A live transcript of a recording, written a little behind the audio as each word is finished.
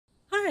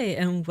Hi,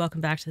 and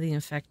welcome back to the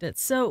Infected.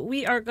 So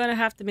we are going to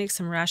have to make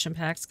some ration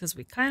packs because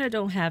we kind of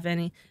don't have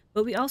any,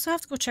 but we also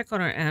have to go check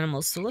on our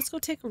animals. So let's go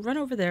take a run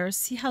over there,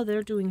 see how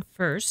they're doing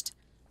first.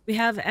 We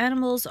have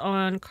animals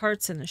on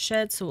carts in the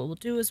shed, so what we'll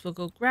do is we'll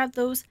go grab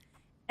those,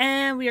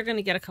 and we are going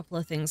to get a couple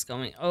of things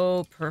going.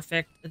 Oh,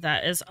 perfect.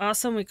 That is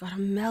awesome. We got a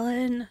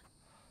melon.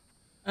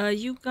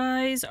 You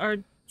guys are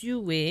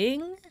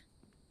doing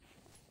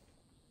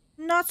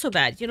not so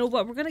bad. You know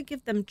what? We're going to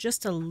give them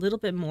just a little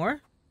bit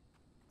more.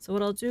 So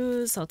what I'll do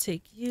is I'll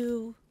take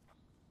you,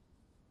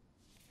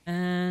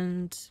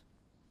 and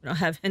we don't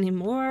have any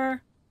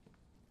more.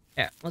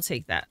 Yeah, we'll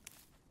take that.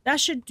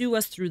 That should do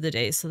us through the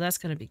day, so that's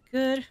going to be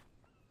good.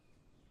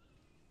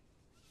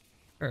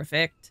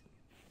 Perfect.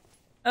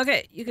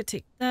 Okay, you could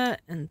take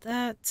that and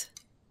that.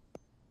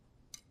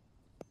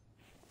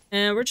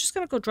 And we're just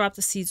going to go drop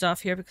the seeds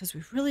off here because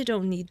we really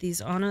don't need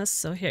these on us.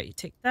 So here, you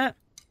take that.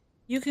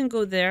 You can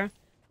go there.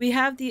 We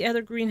have the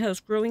other greenhouse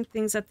growing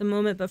things at the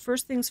moment, but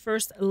first things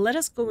first, let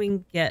us go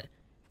and get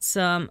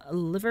some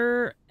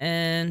liver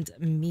and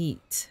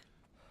meat.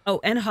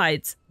 Oh, and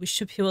hides. We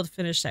should be able to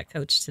finish that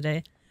couch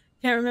today.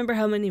 Can't remember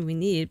how many we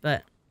need,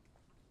 but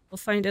we'll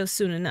find out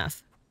soon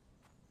enough.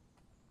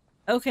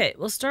 Okay,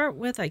 we'll start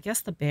with, I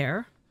guess, the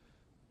bear.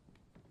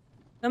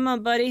 Come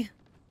on, buddy.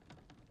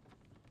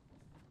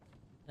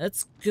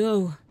 Let's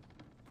go.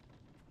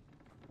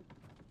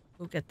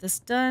 We'll get this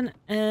done,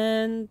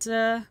 and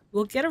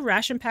we'll get a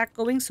ration pack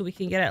going so we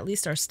can get at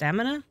least our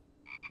stamina.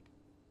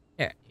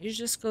 Here, you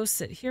just go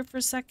sit here for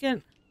a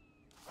second.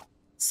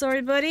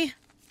 Sorry, buddy.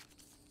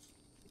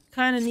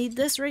 Kind of need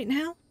this right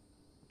now.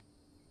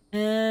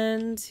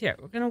 And here,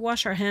 we're going to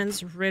wash our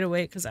hands right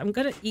away because I'm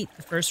going to eat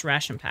the first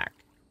ration pack.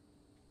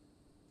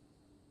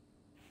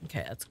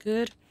 Okay, that's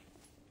good.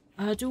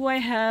 Do I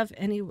have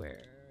anywhere?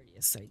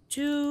 Yes, I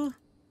do.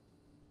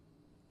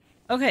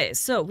 Okay,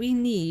 so we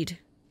need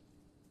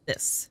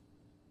this.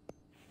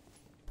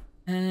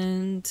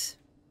 And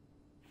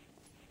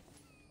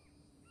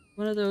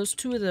one of those,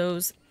 two of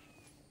those,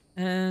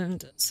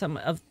 and some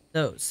of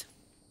those.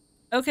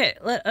 Okay,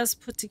 let us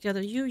put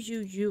together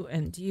you,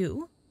 and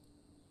you.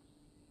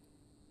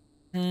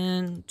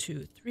 And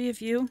 2, 3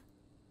 of you.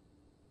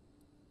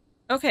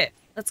 Okay,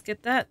 let's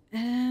get that.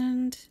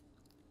 And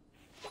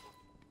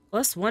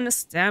 +1 of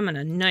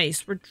stamina.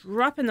 Nice. We're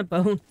dropping the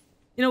bone.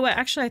 You know what?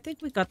 Actually, I think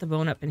we got the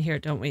bone up in here,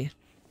 don't we?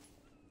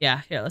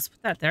 Yeah, here, let's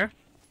put that there.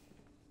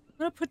 I'm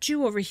going to put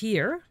you over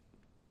here.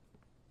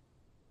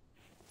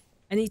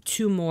 I need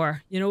 2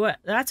 more. You know what?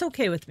 That's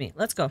okay with me.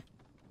 Let's go.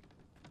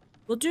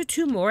 We'll do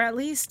 2 more at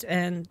least,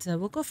 and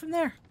we'll go from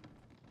there.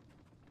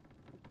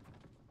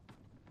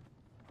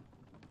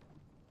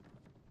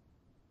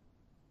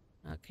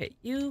 Okay,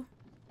 you.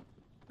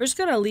 We're just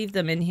going to leave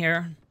them in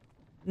here.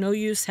 No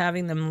use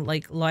having them,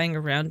 like, lying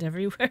around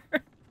everywhere.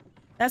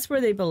 That's where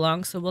they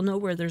belong, so we'll know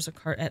where there's a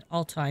cart at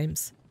all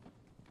times.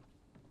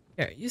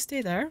 Here, you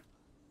stay there.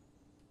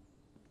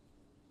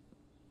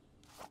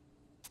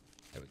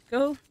 There we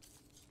go.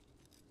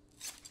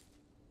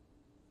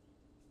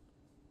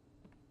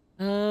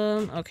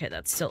 Okay,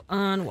 that's still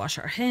on. Wash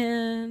our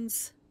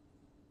hands.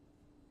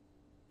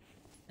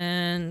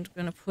 And I'm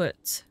gonna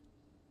put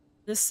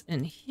this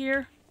in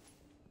here.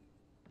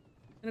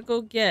 I'm gonna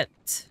go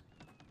get,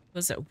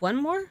 was it 1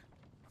 more?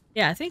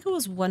 Yeah, I think it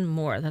was 1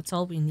 more. That's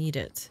all we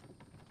needed.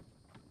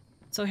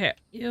 So here,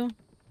 you.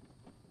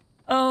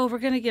 Oh, we're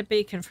gonna get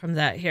bacon from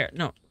that. Here,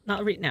 no,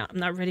 not right now. I'm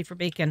not ready for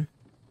bacon.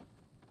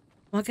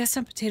 Well, I guess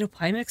some potato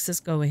pie mix is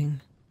going.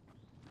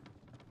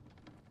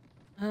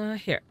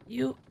 Here,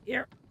 you,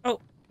 here. Oh,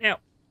 now.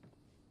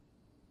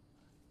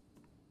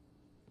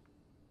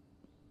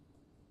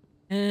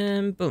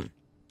 And boom.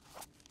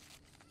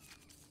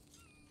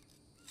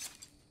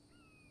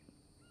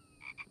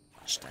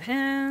 Wash the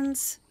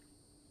hands.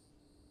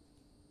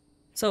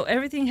 So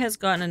everything has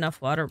gotten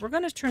enough water. We're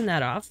going to turn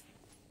that off.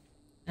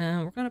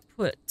 And we're going to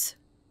put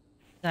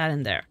that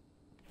in there.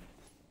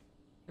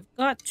 I've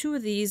got 2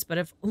 of these, but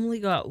I've only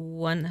got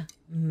 1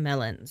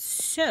 melon.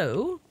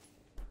 So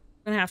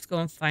I'm going to have to go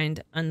and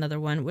find another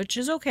one, which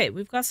is okay.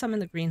 We've got some in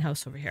the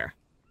greenhouse over here.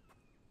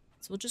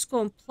 So we'll just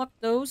go and pluck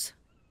those.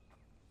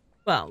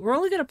 Well, we're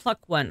only going to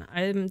pluck 1.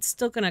 I'm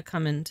still going to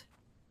come and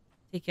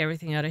take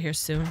everything out of here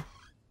soon.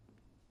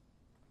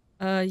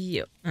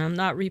 You. I'm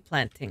not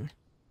replanting.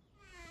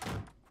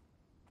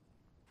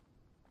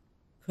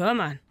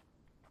 Come on.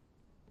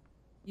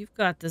 You've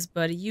got this,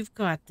 buddy. You've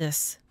got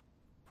this.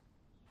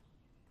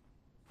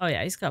 Oh,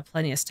 yeah. He's got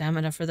plenty of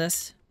stamina for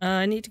this.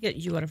 I need to get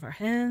you out of our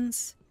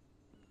hands.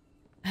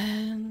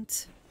 And...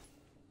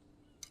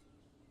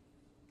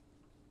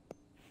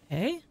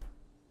 okay.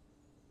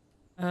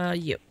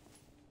 You.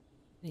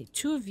 I need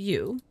 2 of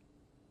you.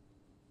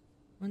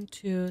 1,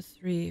 2,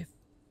 3,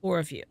 4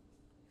 of you.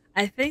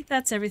 I think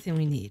that's everything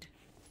we need.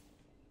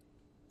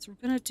 So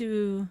we're going to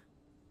do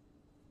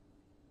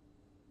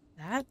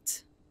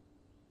that.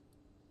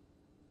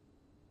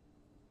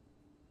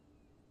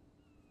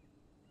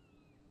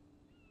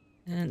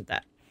 And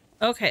that.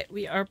 Okay,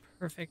 we are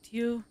perfect.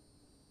 You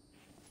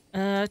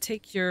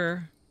take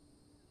your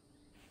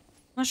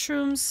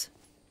mushrooms.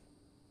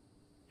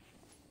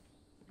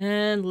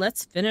 And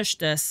let's finish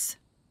this.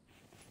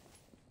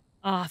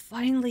 Ah,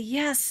 finally,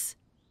 yes.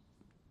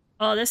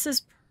 Oh, this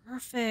is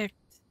perfect.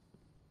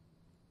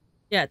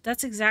 Yeah,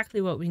 that's exactly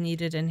what we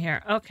needed in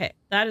here. Okay,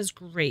 that is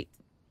great.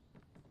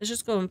 Let's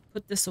just go and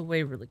put this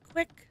away really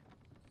quick.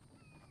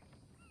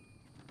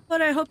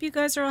 But I hope you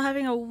guys are all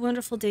having a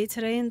wonderful day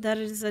today and that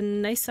it is a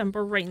nice and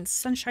bright and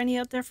sunshiny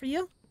out there for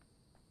you.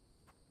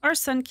 Our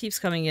sun keeps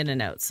coming in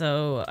and out,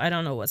 so I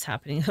don't know what's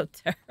happening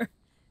out there.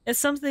 It's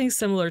something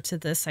similar to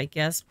this, I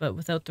guess, but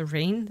without the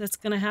rain that's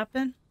going to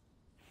happen.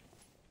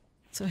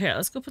 So here,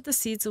 let's go put the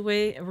seeds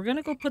away. We're going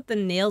to go put the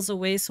nails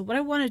away. So what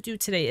I want to do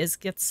today is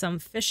get some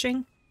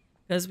fishing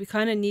because we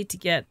kind of need to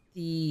get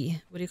the,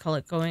 what do you call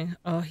it, going?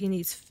 Oh, he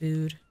needs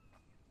food.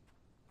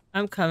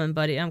 I'm coming,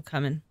 buddy. I'm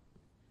coming.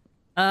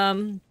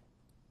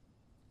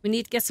 We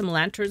need to get some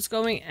lanterns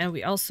going and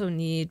we also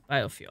need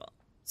biofuel.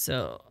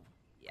 So,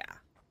 yeah.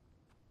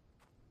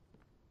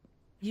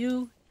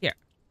 You here.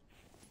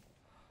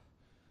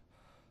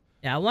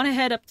 Yeah, I want to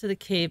head up to the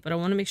cave, but I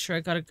want to make sure I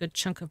got a good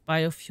chunk of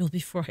biofuel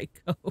before I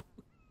go.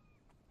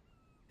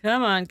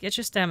 Come on, get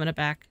your stamina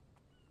back.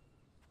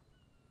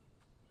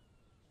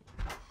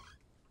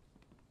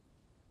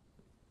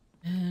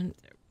 And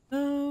there we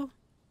go.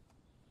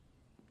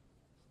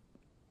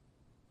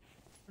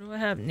 What do I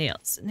have?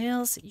 Nails.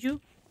 Nails,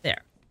 you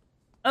there.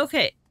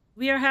 Okay,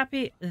 we are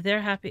happy.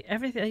 They're happy.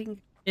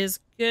 Everything is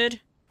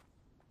good.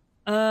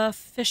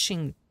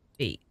 Fishing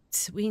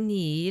bait. We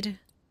need...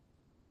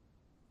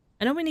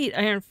 I know we need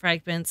iron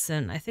fragments,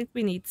 and I think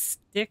we need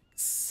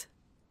sticks.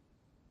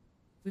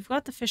 We've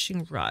got the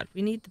fishing rod.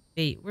 We need the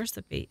bait. Where's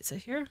the bait? Is it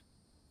here?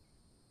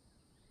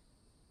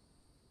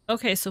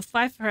 Okay, so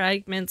 5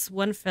 fragments,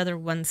 1 feather,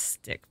 1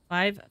 stick.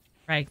 5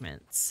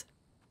 fragments.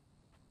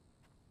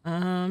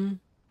 5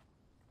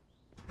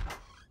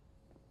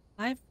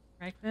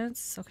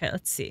 fragments? Okay,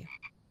 let's see.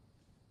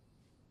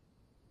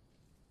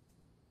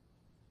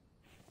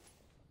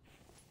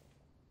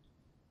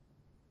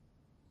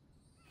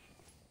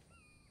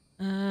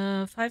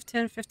 Uh, 5,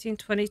 10, 15,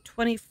 20,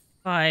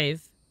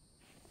 25.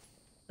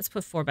 Let's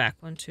put 4 back.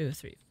 1, 2,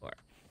 3, 4.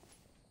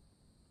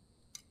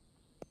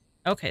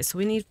 Okay, so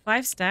we need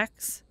 5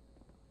 stacks.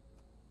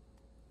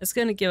 It's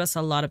going to give us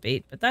a lot of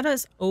bait, but that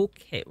is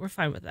okay. We're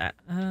fine with that.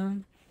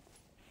 1,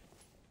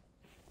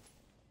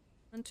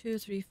 2,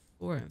 3,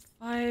 4, and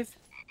 5.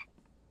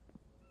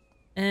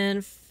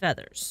 And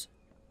feathers.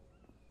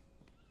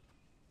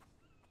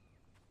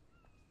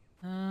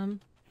 How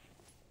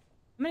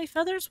many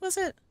feathers was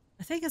it?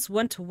 I think it's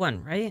 1 to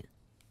 1, right?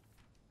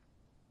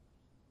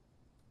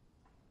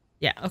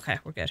 Yeah, okay,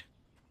 we're good.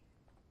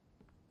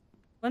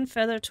 1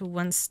 feather to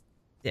 1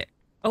 stick.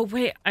 Oh,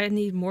 wait, I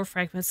need more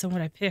fragments than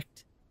what I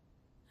picked.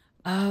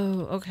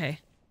 Oh, okay.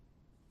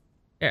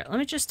 Here, let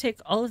me just take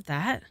all of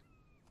that.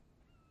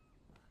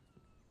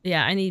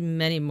 Yeah, I need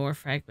many more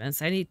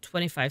fragments. I need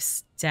 25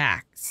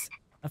 stacks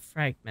of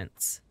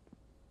fragments.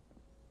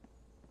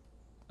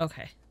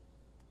 Okay.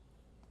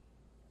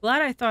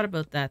 Glad I thought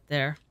about that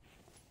there.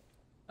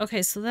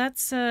 Okay, so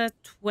that's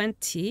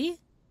 20.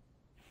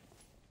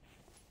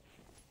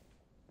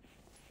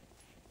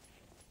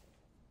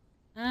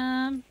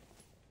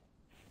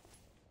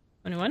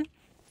 21.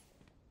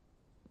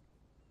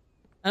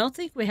 I don't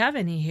think we have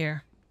any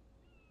here.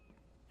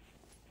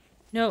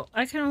 No,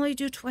 I can only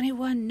do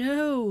 21.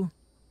 No.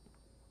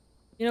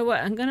 You know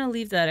what? I'm going to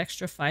leave that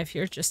extra 5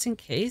 here just in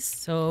case.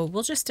 So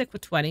we'll just stick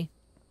with 20.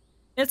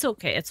 It's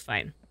okay. It's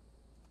fine.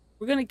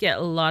 We're going to get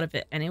a lot of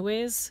it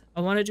anyways.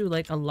 I want to do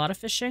like a lot of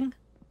fishing.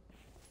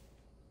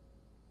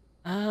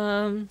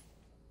 I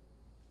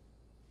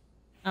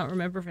don't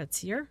remember if it's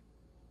here.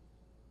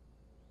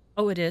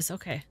 Oh, it is.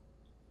 Okay.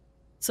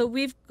 So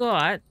we've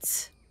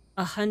got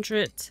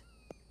 100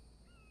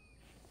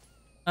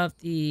 of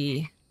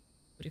the,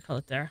 what do you call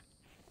it there?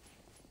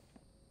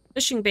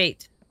 Fishing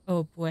bait.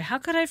 Oh boy, how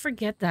could I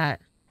forget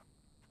that?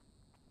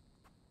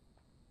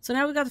 So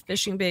now we got the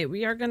fishing bait.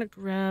 We are going to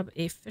grab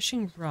a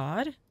fishing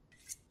rod. Okay,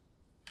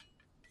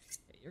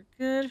 you're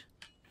good.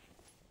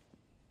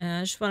 And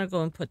I just want to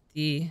go and put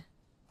the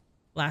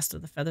last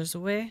of the feathers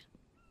away.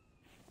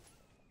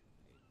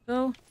 There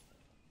you go.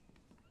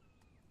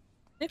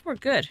 I think we're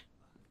good.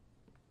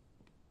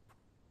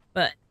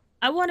 But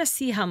I want to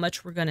see how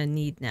much we're going to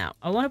need now.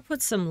 I want to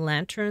put some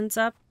lanterns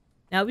up.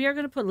 Now we are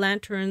going to put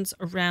lanterns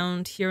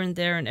around here and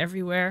there and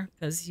everywhere.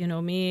 Because you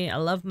know me, I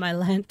love my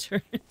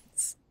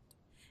lanterns.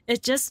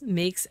 It just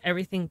makes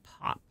everything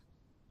pop.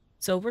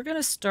 So we're going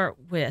to start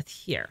with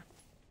here.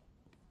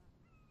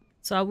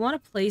 So I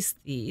want to place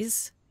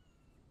these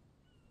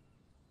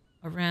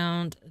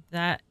around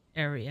that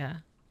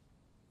area.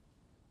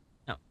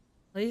 No,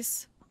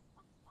 please.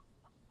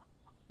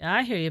 Yeah,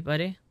 I hear you,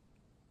 buddy.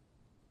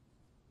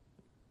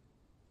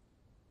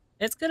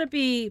 It's going to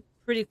be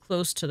pretty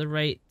close to the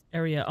right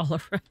area all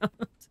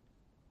around.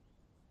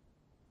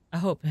 I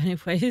hope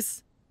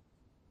anyways.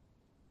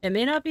 It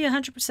may not be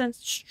 100%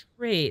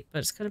 straight, but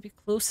it's going to be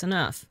close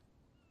enough.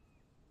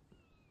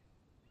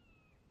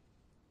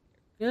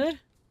 Good.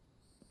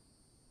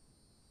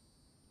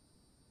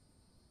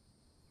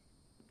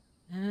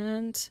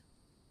 And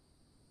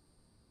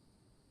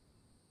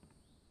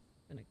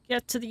gonna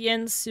get to the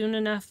end soon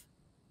enough.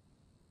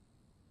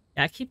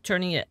 Yeah, I keep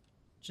turning it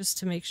just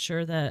to make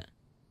sure that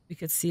we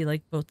could see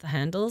like both the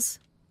handles.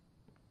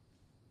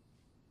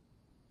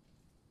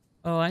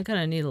 Oh, I'm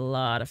gonna need a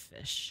lot of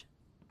fish.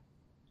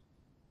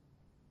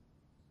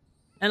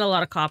 And a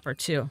lot of copper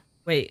too.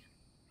 Wait.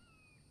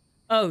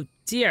 Oh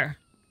dear.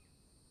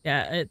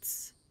 Yeah,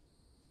 it's...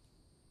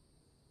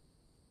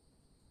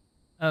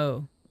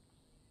 Oh.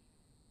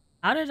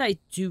 How did I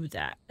do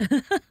that?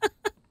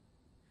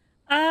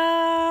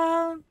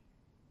 Um...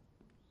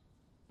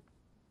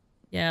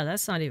 Yeah,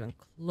 that's not even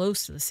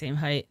close to the same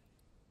height.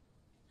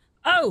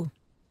 Oh!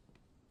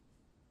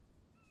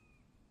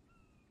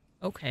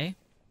 Okay.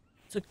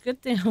 It's a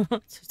good thing I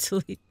want to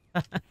delete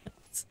that.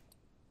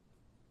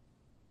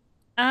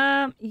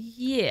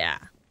 Yeah.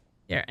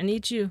 Here, I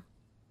need you.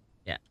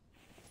 Yeah.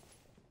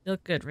 You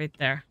look good right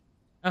there.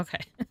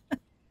 Okay.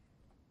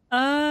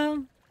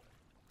 I'm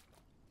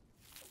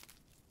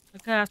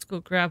gonna have to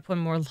go grab one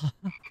more log.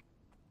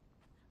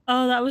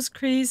 Oh, that was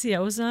crazy. I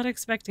was not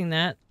expecting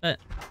that, but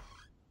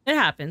it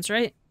happens,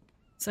 right?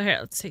 So here,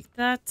 let's take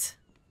that.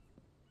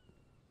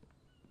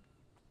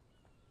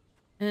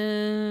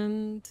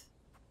 And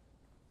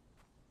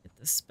get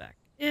this back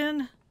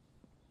in.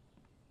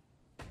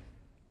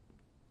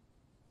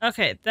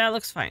 Okay, that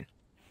looks fine.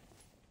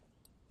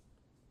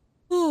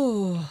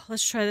 Ooh,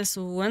 let's try this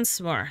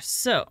once more.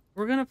 So,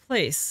 we're gonna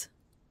place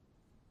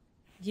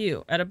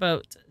you at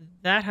about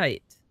that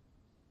height.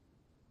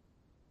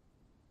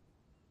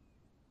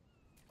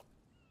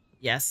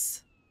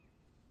 Yes.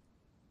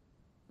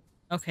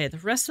 Okay, the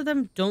rest of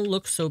them don't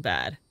look so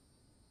bad.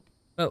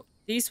 But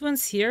these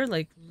ones here,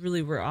 like,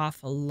 really were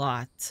off a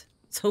lot.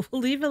 So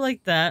we'll leave it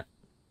like that.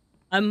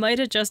 I might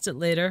adjust it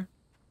later.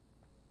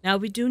 Now,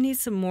 we do need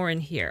some more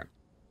in here.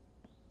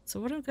 So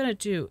what I'm going to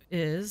do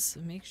is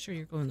make sure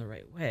you're going the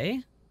right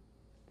way.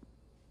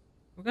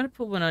 We're going to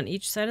put one on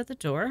each side of the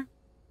door.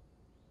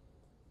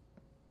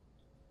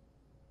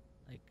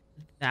 Like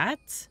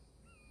that.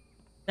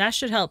 That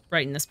should help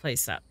brighten this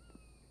place up.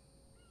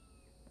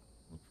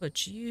 We'll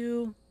put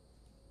you...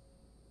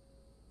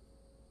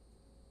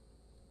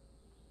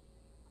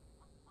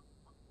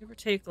 Give or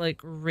take,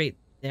 like, right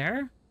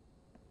there.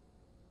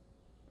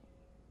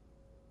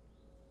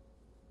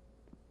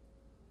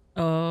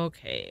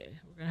 Okay,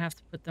 we're gonna have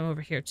to put them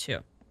over here too.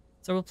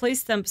 So we'll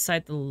place them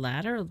beside the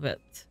ladder a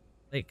bit,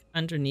 like,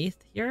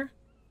 underneath here.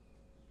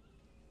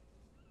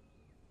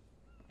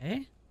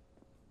 Okay.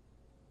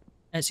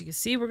 As you can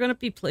see, we're gonna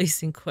be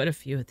placing quite a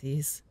few of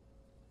these.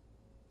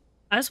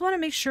 I just want to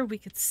make sure we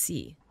could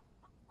see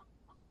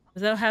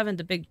without having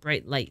the big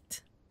bright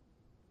light.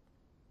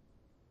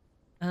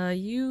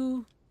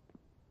 You...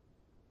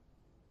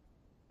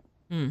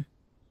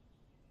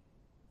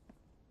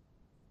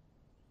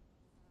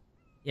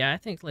 Yeah, I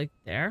think like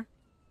there.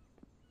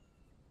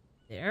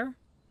 There.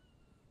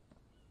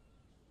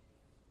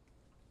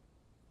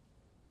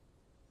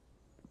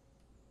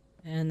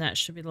 And that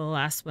should be the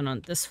last one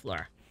on this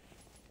floor.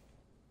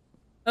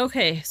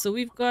 Okay, so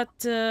we've got,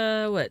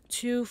 what,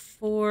 2,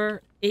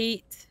 4,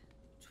 8,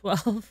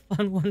 12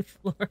 on one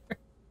floor.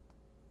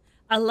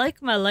 I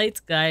like my lights,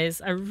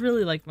 guys. I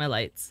really like my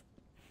lights.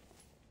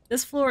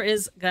 This floor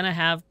is gonna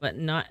have, but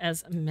not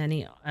as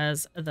many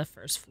as the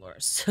first floor.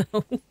 So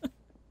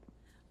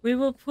we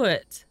will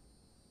put,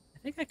 I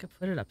think I could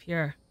put it up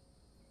here.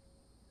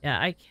 Yeah,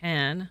 I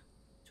can.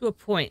 To a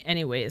point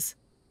anyways.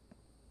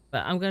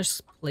 But I'm gonna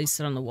just place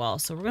it on the wall.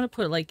 So we're gonna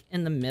put it like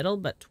in the middle,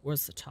 but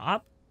towards the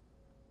top.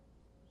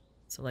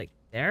 So like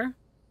there.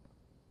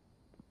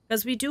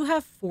 Because we do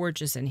have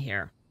forges in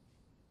here.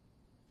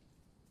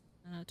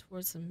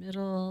 Towards the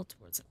middle,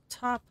 towards the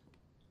top.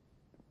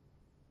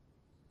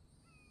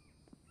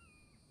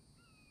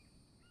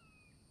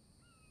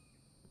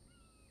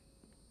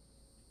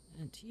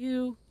 And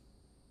you.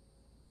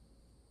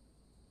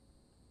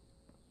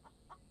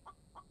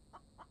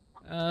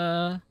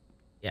 Yeah,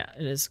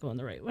 it is going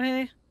the right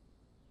way.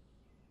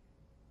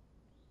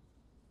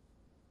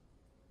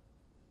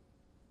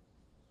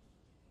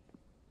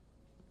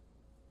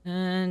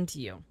 And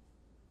you.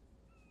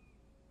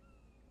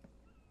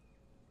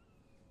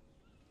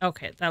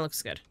 Okay, that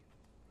looks good.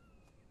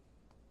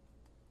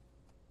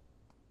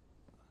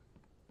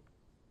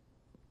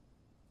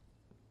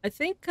 I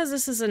think because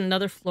this is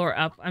another floor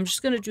up, I'm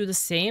just going to do the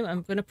same.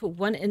 I'm going to put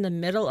one in the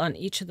middle on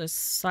each of the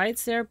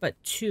sides there, but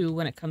 2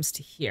 when it comes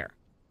to here.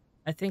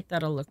 I think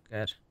that'll look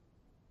good.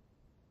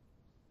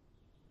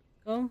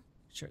 Go. Make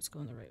sure it's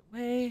going the right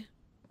way.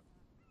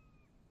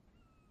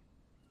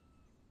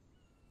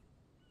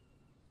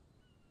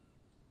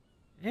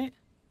 Okay.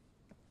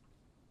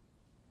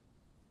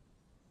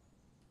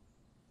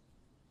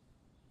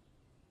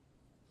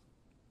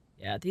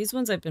 Yeah, these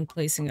ones I've been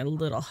placing a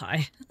little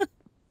high.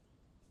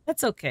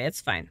 That's okay,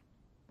 it's fine.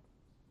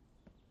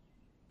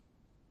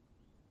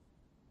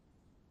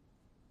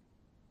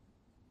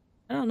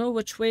 I don't know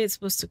which way it's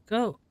supposed to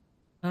go.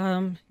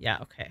 Yeah,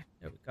 okay,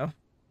 there we go.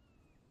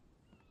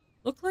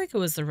 Looked like it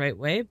was the right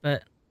way,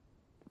 but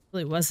it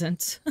really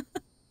wasn't.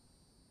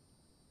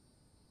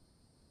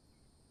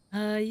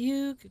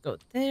 You could go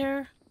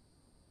there.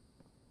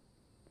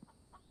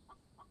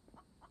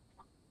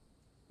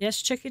 Yes,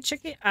 Chicky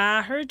Chicky,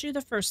 I heard you the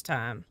first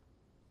time.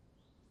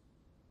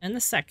 And the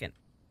second.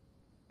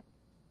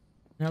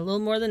 And a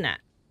little more than that.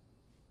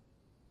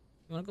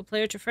 You want to go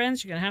play with your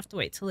friends? You're going to have to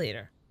wait till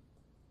later.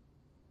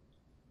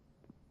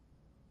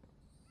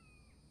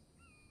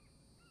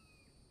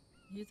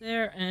 You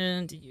there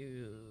and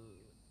you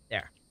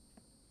there.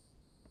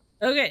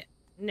 Okay,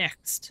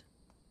 next.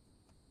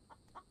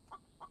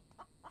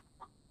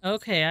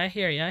 Okay, I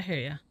hear you. I hear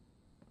you.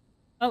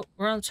 Oh,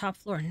 we're on the top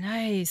floor.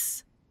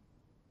 Nice.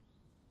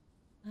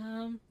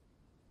 Do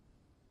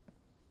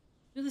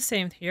the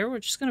same here. We're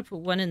just going to put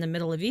one in the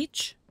middle of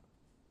each.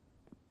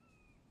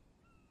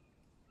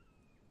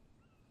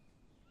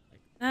 Like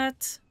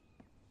that.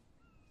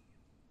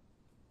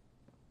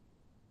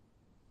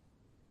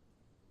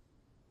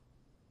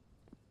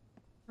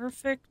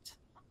 Perfect.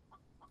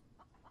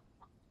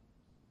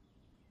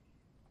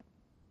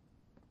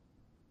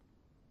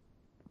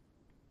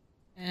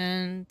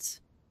 And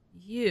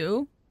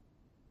you.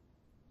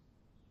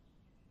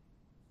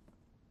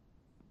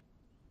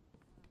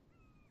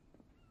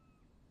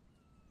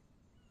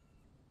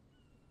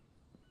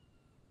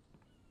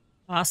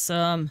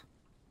 Awesome.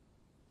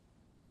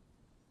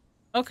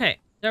 Okay,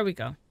 there we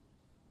go.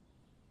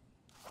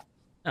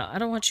 No, I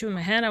don't want you in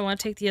my hand. I want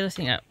to take the other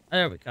thing out.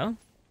 There we go.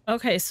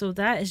 Okay, so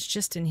that is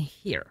just in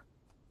here.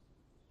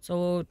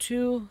 So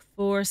 2,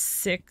 4,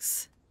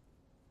 6,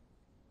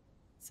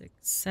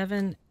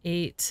 7,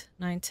 8,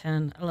 9,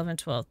 10, 11,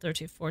 12,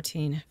 13,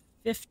 14,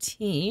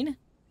 15.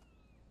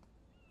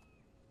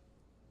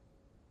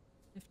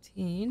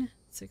 15,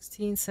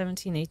 16,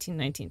 17, 18,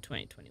 19,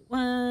 20,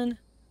 21.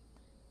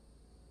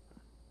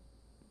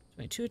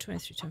 22,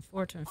 23,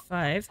 24,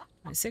 25,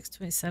 26,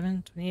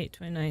 27, 28,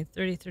 29,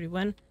 30,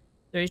 31,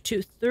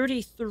 32,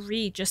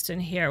 33 just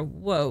in here.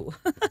 Whoa.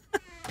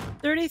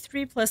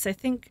 33 plus, I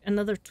think,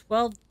 another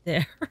 12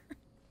 there.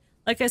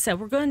 Like I said,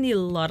 we're going to need a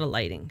lot of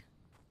lighting.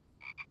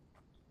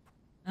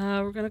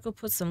 We're going to go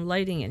put some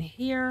lighting in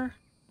here.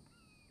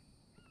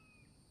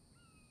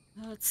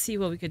 Let's see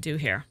what we could do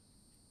here.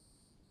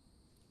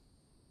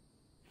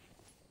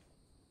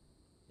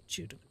 Get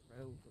you to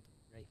go the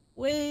right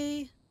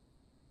way.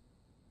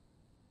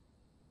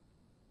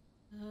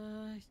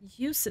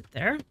 You sit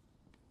there.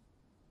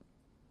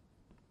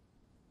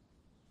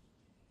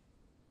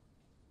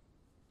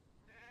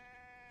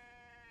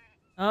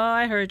 Oh,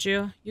 I heard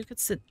you. You could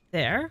sit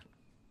there.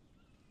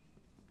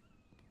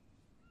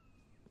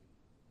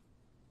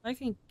 If I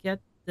can get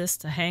this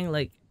to hang,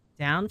 like,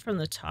 down from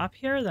the top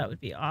here, that would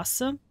be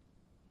awesome.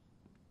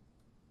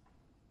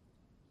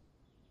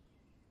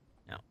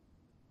 No.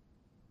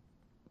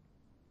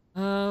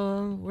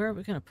 Where are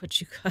we gonna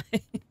put you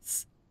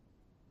guys?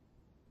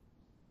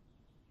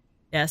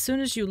 Yeah, as soon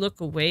as you look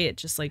away, it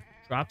just, like,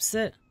 drops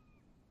it.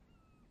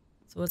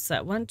 So what's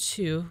that? 1,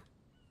 2.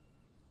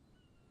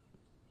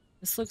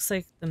 This looks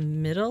like the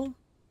middle.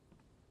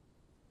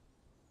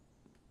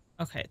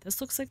 Okay,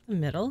 this looks like the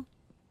middle.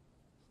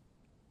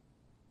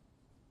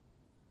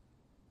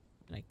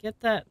 Can I get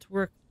that to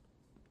work?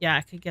 Yeah,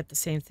 I could get the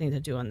same thing to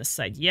do on this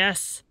side.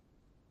 Yes!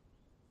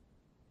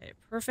 Okay,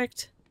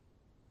 perfect.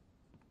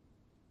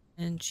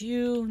 And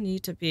you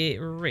need to be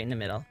right in the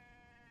middle.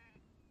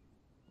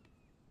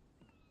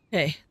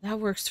 Okay, that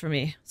works for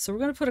me. So we're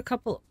going to put a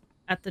couple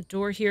at the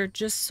door here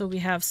just so we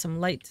have some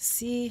light to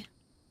see.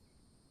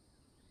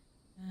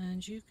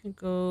 And you can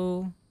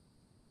go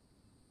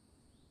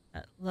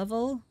at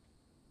level.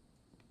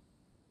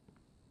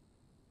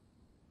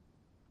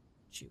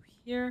 Put you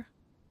here.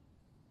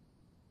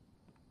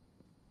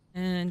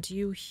 And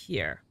you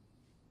here.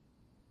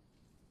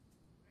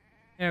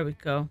 There we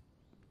go.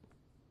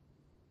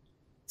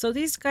 So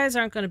these guys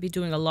aren't going to be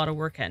doing a lot of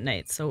work at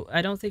night, so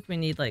I don't think we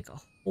need like a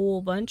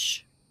whole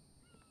bunch.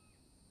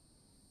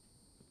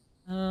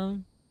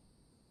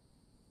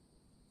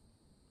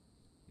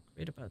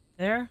 Right about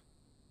there.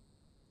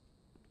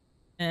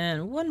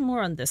 And one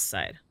more on this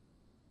side.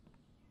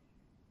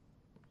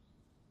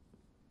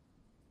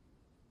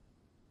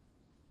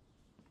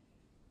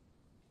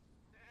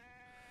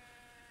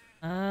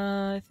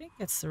 I think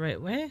it's the right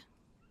way.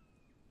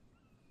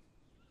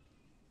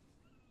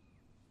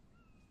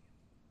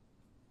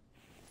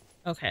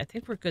 Okay, I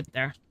think we're good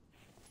there.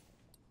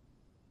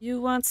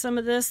 You want some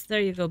of this? There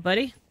you go,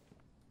 buddy.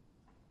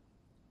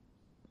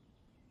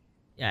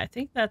 Yeah, I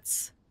think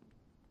that's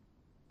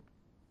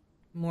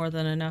more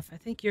than enough. I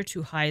think you're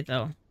too high,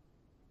 though.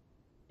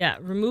 Yeah,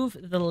 remove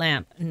the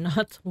lamp,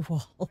 not the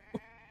wall.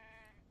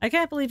 I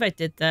can't believe I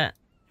did that.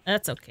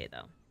 That's okay,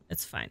 though.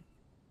 It's fine.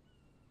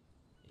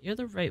 You're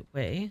the right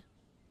way.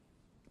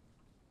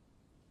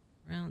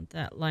 Around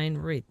that line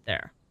right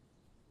there.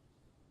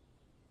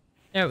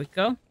 There we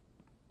go.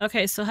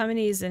 Okay, so how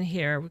many is in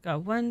here? We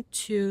got 1,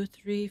 2,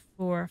 3,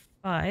 4,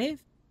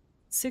 5,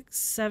 6,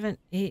 7,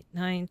 8,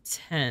 9,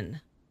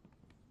 10.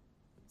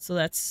 So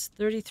that's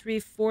 33,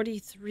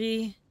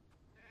 43,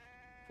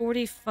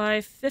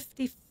 45,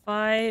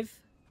 55,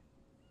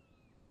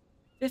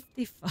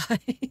 55.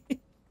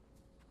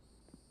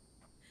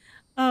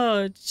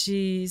 Oh,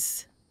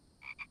 jeez.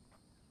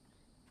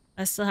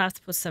 I still have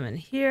to put some in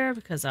here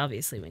because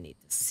obviously we need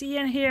to see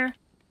in here.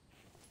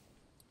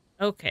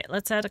 Okay,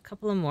 let's add a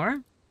couple of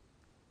more.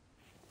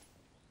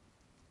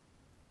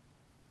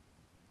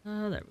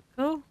 Oh, there we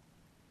go.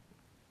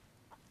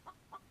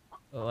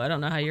 Oh, I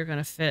don't know how you're going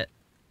to fit.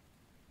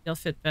 You'll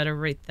fit better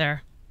right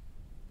there.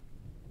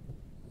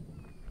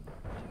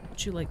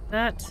 Put you like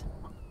that.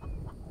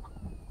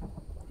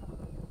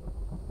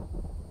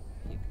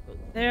 You can go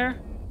there.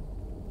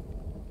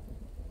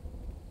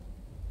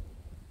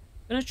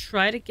 I'm going to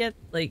try to get,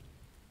 like,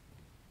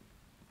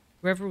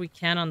 wherever we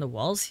can on the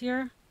walls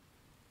here.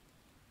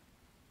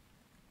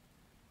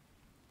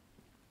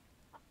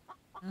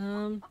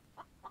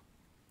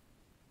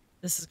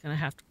 This is going to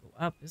have to go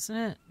up, isn't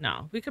it?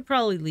 No, we could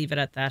probably leave it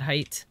at that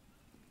height.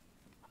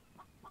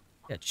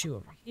 Get you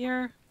over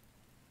here.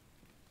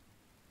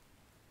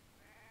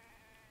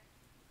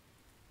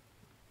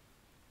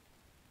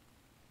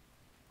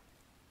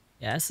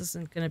 Yeah, this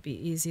isn't going to be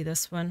easy,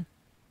 this one.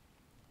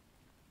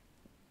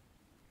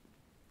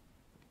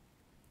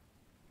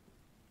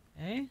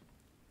 Okay.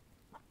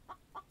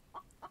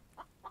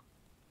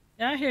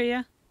 Yeah, I hear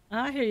you.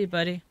 I hear you,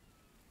 buddy.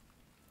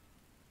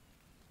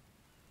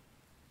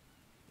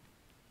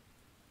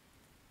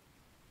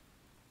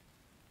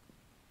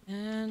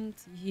 And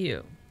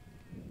you.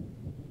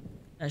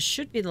 That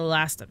should be the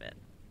last of it.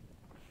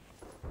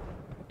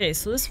 Okay,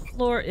 so this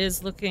floor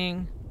is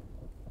looking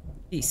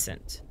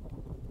decent.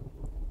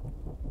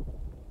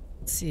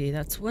 Let's see,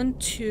 that's 1,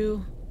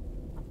 2,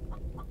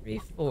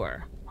 3,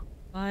 4,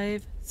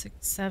 5, 6,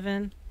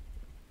 7,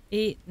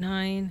 8,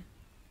 9,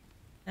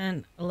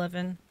 10,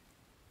 11.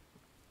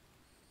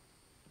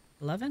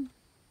 11?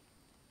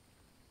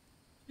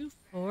 2,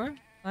 4,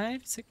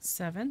 5, 6,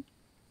 7,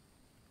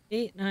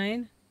 8,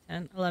 9,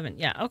 10, 11.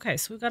 Yeah, okay,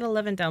 so we've got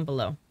 11 down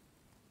below.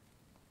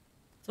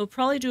 So we'll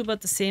probably do about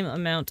the same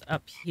amount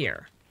up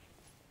here.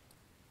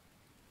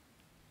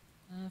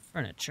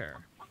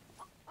 Furniture.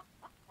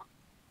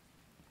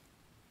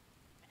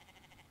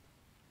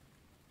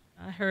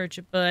 I heard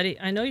you, buddy.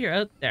 I know you're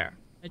out there.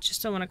 I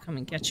just don't want to come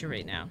and get you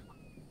right now.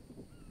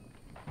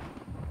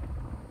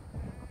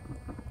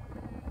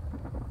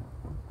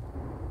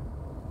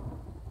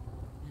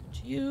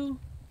 And you.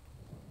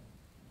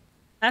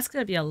 That's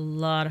going to be a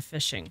lot of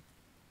fishing.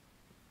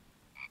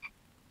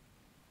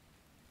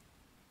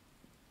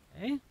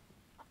 Okay.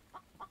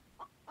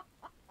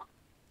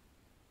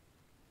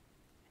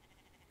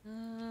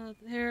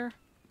 There.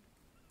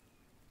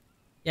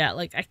 Yeah,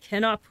 like, I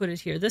cannot put it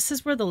here. This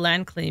is where the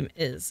land claim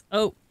is.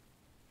 Oh,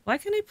 why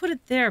can I put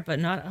it there but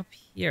not up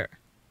here?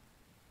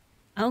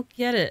 I don't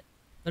get it,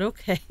 but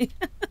okay.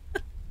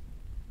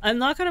 I'm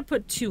not going to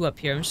put 2 up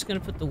here. I'm just going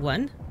to put the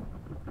 1.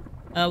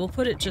 We'll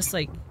put it just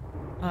like...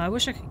 Oh, I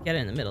wish I could get it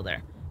in the middle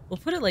there. We'll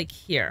put it like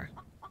here.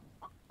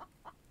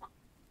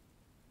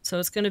 So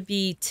it's going to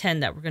be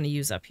 10 that we're going to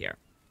use up here.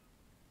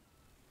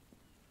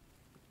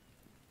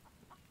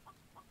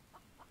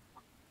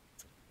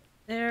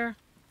 There.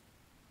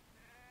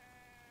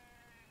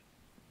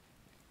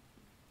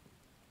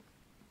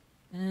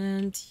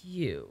 And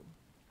you.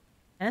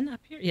 10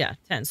 up here? Yeah,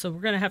 10. So we're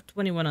going to have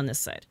 21 on this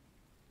side.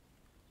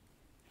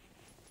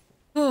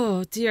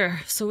 Oh,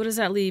 dear. So what does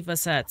that leave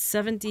us at?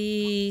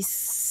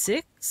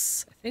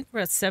 76? I think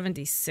we're at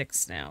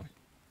 76 now.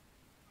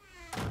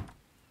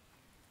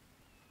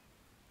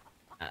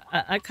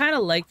 I kind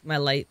of like my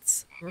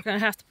lights. We're going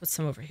to have to put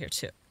some over here,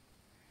 too.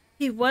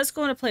 He was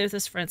going to play with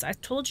his friends. I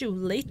told you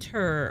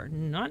later,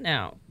 not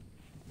now.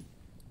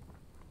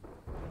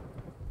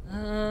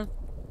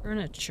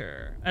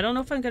 Furniture. I don't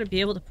know if I'm going to be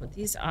able to put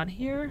these on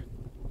here.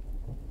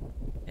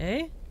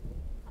 Okay.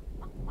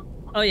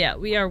 Oh, yeah,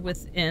 we are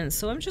within.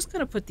 So I'm just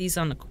going to put these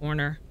on the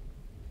corner.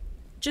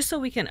 Just so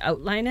we can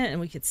outline it and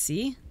we could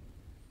see.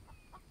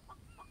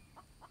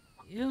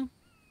 You.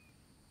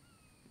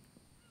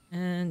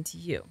 And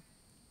you.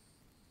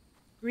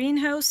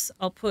 Greenhouse,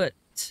 I'll put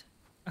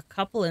a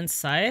couple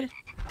inside.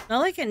 Not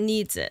like it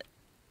needs it,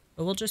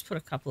 but we'll just put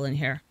a couple in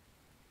here.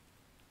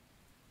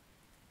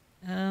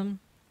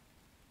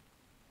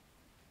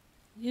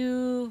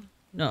 You...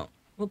 No,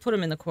 we'll put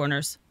them in the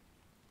corners.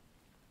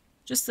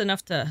 Just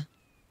enough to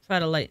try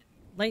to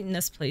lighten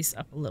this place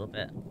up a little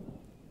bit.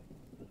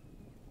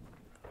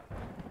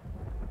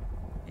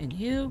 And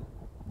you...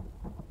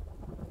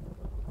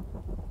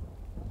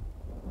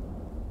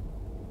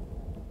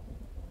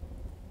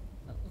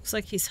 Looks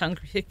like he's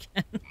hungry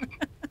again.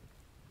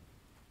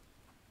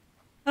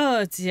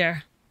 Oh,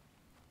 dear.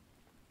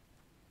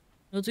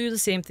 We'll do the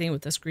same thing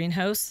with this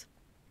greenhouse.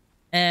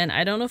 And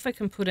I don't know if I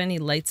can put any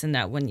lights in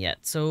that one yet.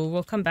 So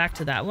we'll come back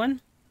to that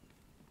one.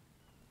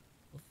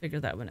 We'll figure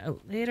that one out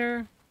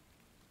later.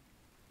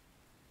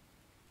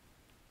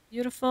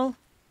 Beautiful.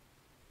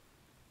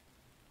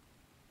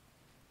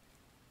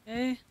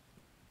 Okay.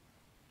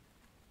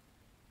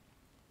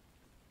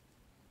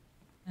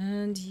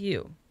 And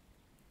you.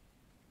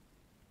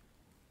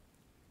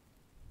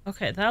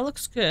 Okay, that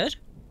looks good.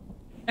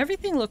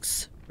 Everything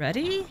looks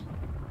ready.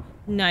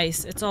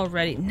 Nice, it's all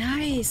ready.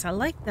 Nice, I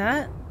like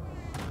that.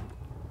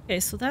 Okay,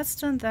 so that's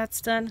done,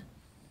 that's done.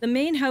 The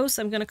main house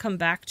I'm going to come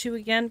back to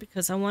again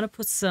because I want to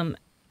put some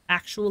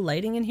actual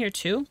lighting in here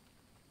too.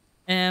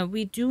 And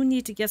we do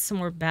need to get some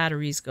more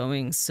batteries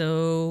going.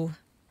 So,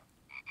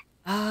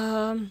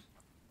 trying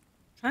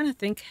to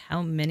think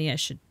how many I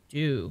should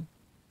do.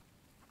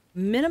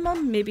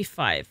 Minimum, maybe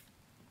 5.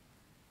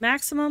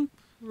 Maximum,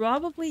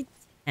 probably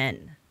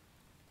 10.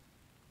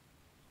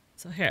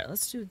 So here,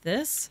 let's do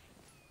this.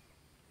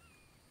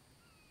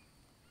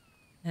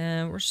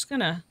 And we're just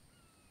gonna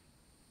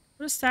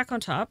put a stack on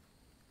top.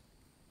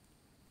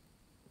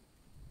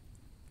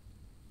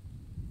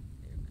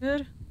 You're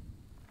good.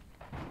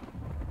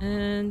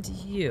 And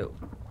you.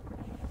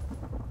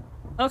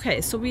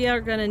 Okay, so we are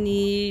gonna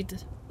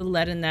need the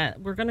lead in that.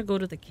 We're gonna go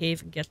to the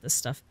cave and get this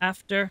stuff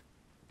after.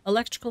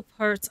 Electrical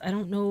parts, I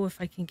don't know if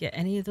I can get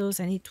any of those.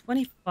 I need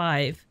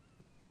 25.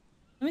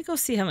 Let me go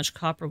see how much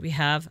copper we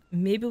have.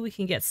 Maybe we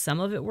can get some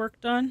of it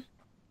worked on.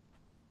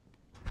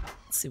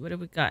 Let's see, what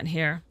have we got in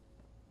here?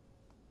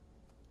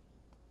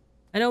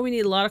 I know we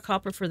need a lot of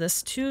copper for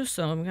this too,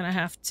 so I'm gonna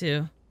have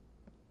to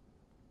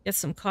get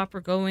some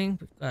copper going.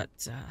 We've got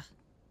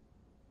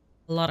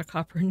a lot of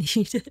copper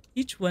needed.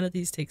 Each one of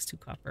these takes 2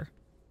 copper.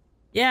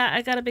 Yeah,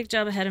 I got a big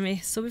job ahead of me.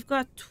 So we've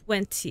got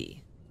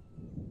 20.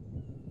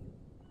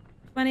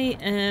 20,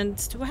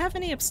 and do I have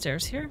any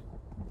upstairs here?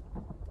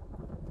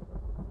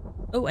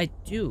 Oh, I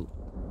do.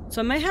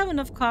 So I might have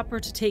enough copper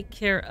to take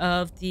care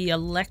of the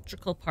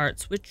electrical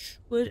parts, which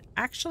would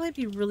actually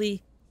be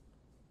really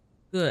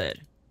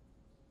good.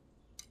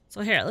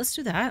 So here, let's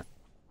do that.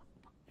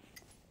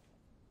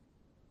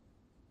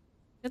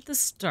 Get this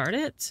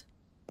started.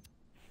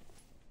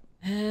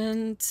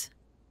 And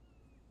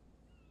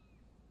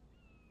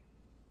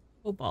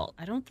cobalt.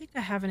 I don't think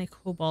I have any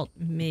cobalt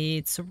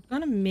made, so we're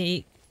gonna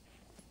make,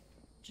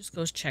 just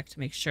goes check to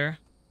make sure.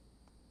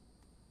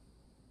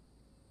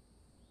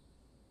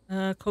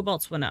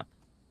 Cobalt's went up.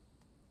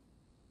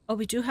 Oh,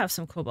 we do have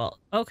some cobalt.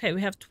 Okay,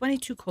 we have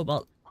 22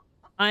 cobalt.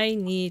 I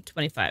need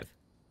 25. So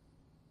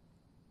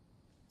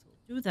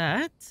we'll do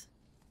that.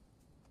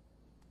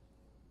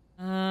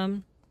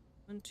 1,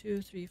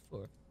 2, 3,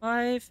 4,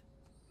 5.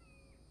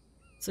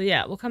 So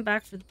yeah, we'll come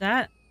back for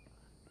that.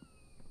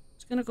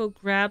 Just gonna go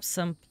grab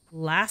some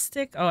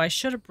plastic. Oh, I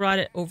should have brought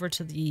it over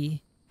to the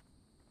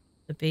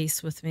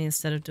base with me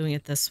instead of doing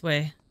it this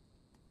way.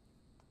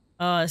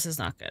 Oh, this is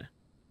not good.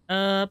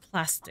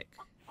 Plastic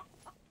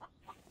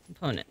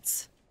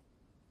components.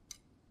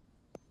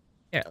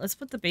 Here, let's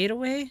put the bait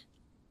away.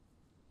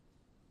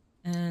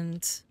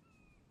 And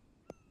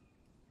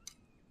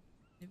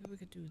maybe we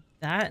could do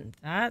that and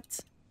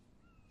that.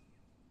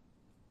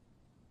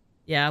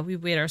 Yeah, we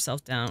weighed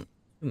ourselves down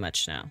too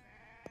much now.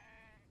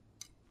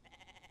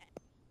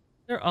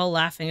 They're all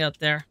laughing out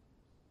there.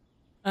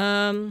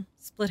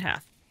 Split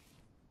half.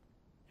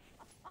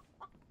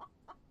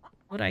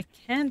 What I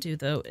can do,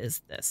 though,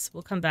 is this.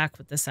 We'll come back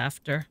with this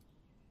after.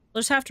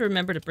 We'll just have to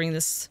remember to bring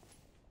this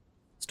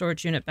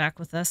storage unit back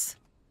with us.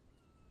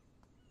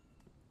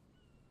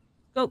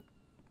 Go.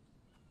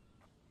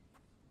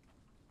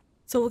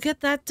 So we'll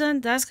get that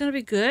done. That's going to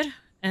be good.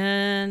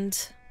 And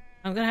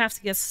I'm going to have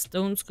to get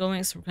stones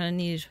going, so we're going to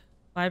need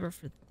fiber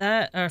for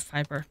that. Or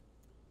fiber.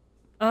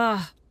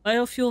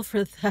 Biofuel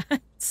for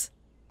that.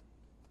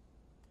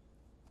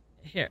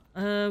 Here.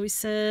 We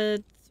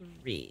said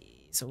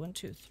 3. So 1,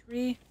 2,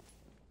 3.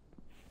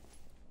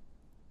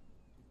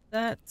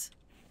 That.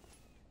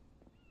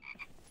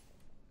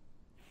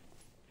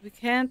 We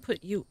can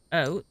put you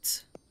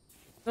out.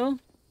 Go.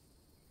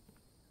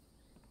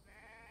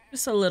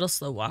 Just a little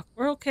slow walk.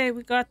 We're okay.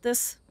 We got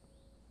this.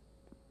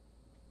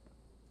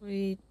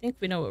 We think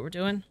we know what we're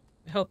doing.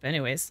 We hope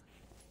anyways.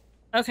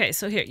 Okay,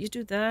 so here, you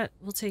do that.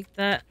 We'll take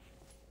that.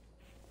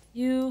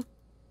 You.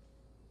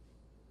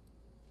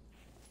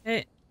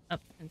 Okay,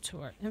 up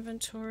into our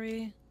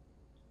inventory.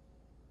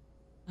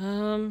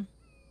 Try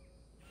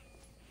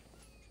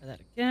that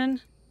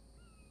again.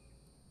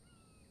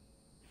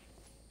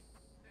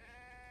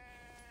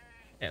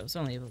 Okay, I was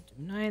only able to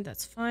do 9.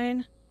 That's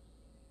fine.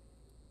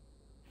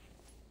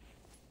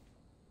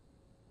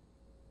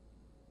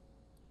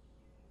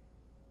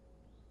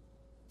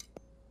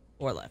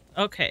 Four left.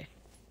 Okay.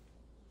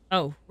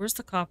 Oh, where's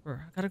the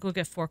copper? I gotta go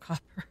get 4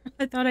 copper.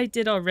 I thought I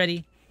did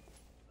already.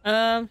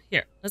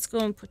 Here. Let's go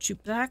and put you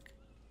back.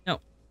 No.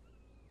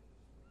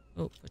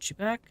 Oh, put you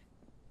back.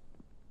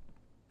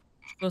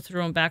 Go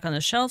throw them back on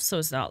the shelf so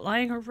it's not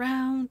lying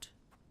around.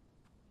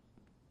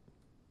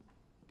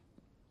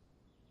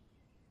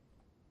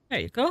 There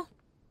you go.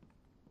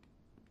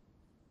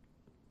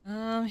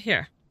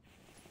 Here.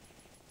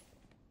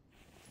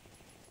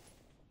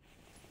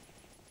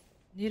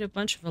 Need a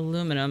bunch of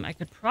aluminum. I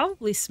could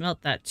probably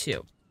smelt that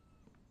too.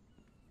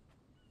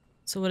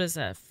 So what is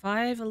that?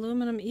 5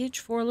 aluminum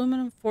each? 4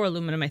 aluminum? 4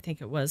 aluminum, I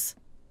think it was.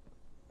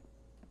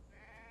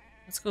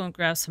 Let's go and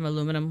grab some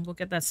aluminum. We'll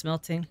get that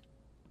smelting.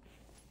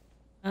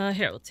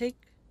 Here, we'll take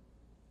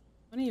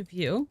 20 of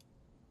you.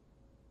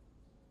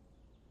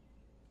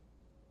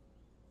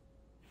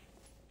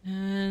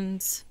 And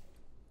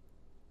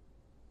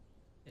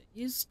get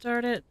you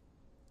started.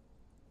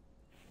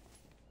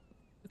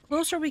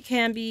 closer we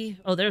can be...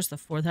 Oh, there's the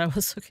 4 that I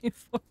was looking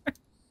for.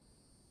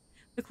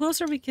 The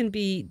closer we can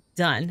be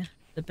done,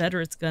 the better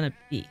it's gonna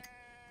be.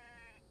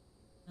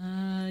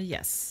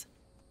 Yes.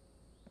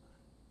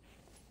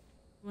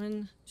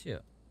 1, 2,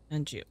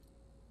 and you.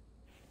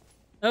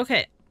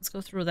 Okay, let's go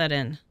throw that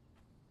in.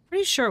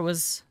 Pretty sure it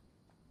was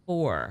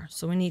 4,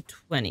 so we need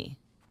 20.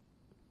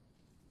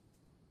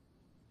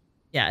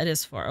 Yeah, it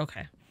is 4.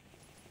 Okay.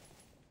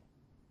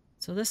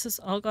 So this is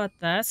all got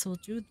that, so we'll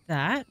do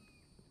that.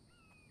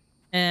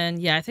 And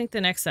yeah, I think the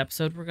next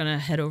episode we're gonna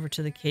head over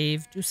to the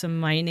cave, do some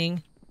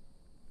mining,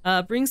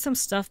 bring some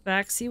stuff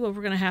back, see what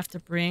we're gonna have to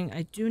bring.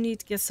 I do need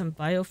to get some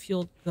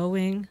biofuel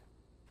going.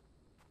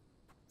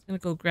 I'm gonna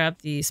go grab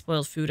the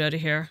spoiled food out of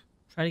here.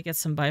 Try to get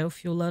some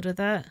biofuel out of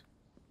that.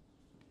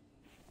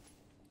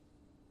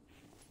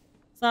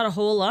 It's not a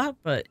whole lot,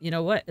 but you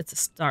know what? It's a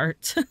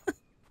start.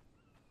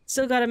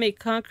 Still gotta make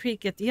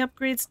concrete, get the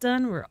upgrades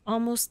done. We're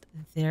almost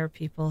there,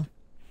 people.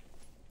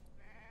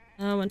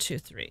 1, 2,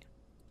 3.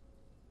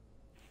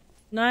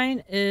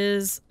 9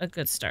 is a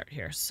good start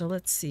here. So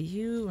let's see.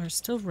 You are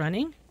still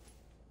running.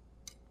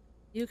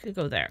 You could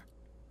go there.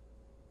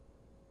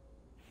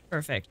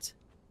 Perfect.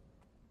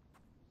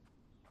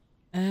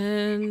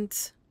 And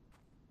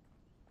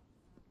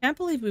can't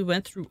believe we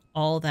went through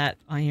all that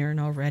iron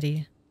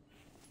already.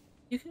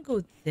 You can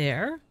go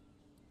there.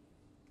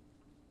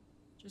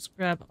 Just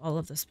grab all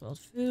of the spoiled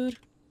food.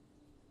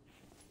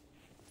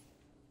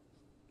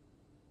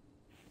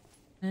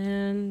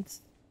 And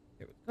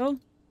here we go.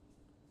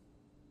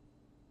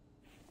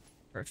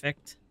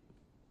 Perfect.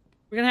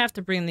 We're going to have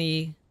to bring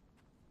the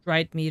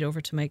dried meat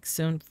over to Mike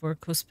soon before it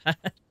goes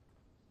bad.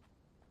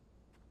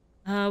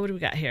 What do we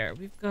got here?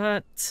 We've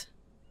got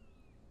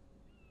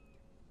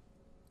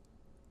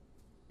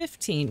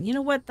 15. You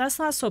know what? That's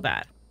not so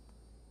bad.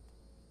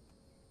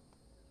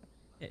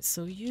 Okay,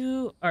 so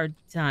you are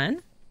done.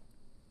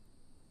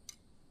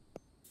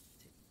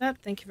 Take that.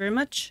 Thank you very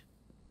much.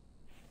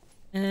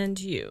 And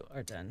you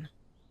are done.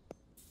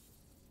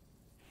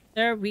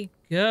 There we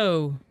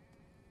go.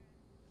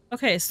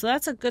 Okay, so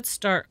that's a good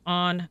start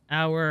on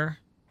our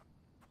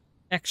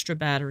extra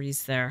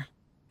batteries there.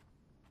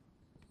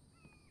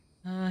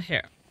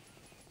 Here.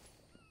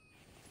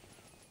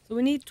 So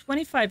we need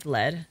 25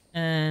 lead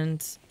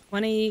and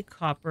 20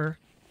 copper.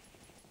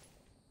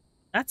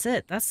 That's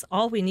it. That's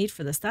all we need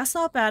for this. That's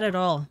not bad at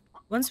all.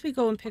 Once we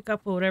go and pick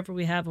up whatever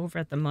we have over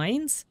at the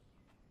mines,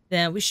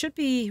 then we should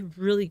be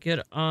really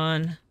good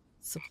on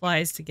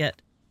supplies to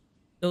get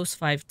those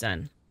 5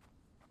 done.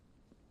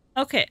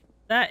 Okay.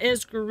 That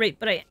is great,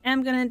 but I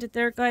am going to end it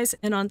there, guys.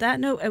 And on that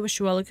note, I wish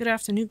you all a good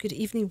afternoon, good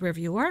evening, wherever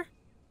you are.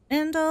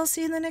 And I'll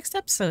see you in the next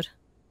episode.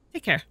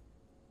 Take care.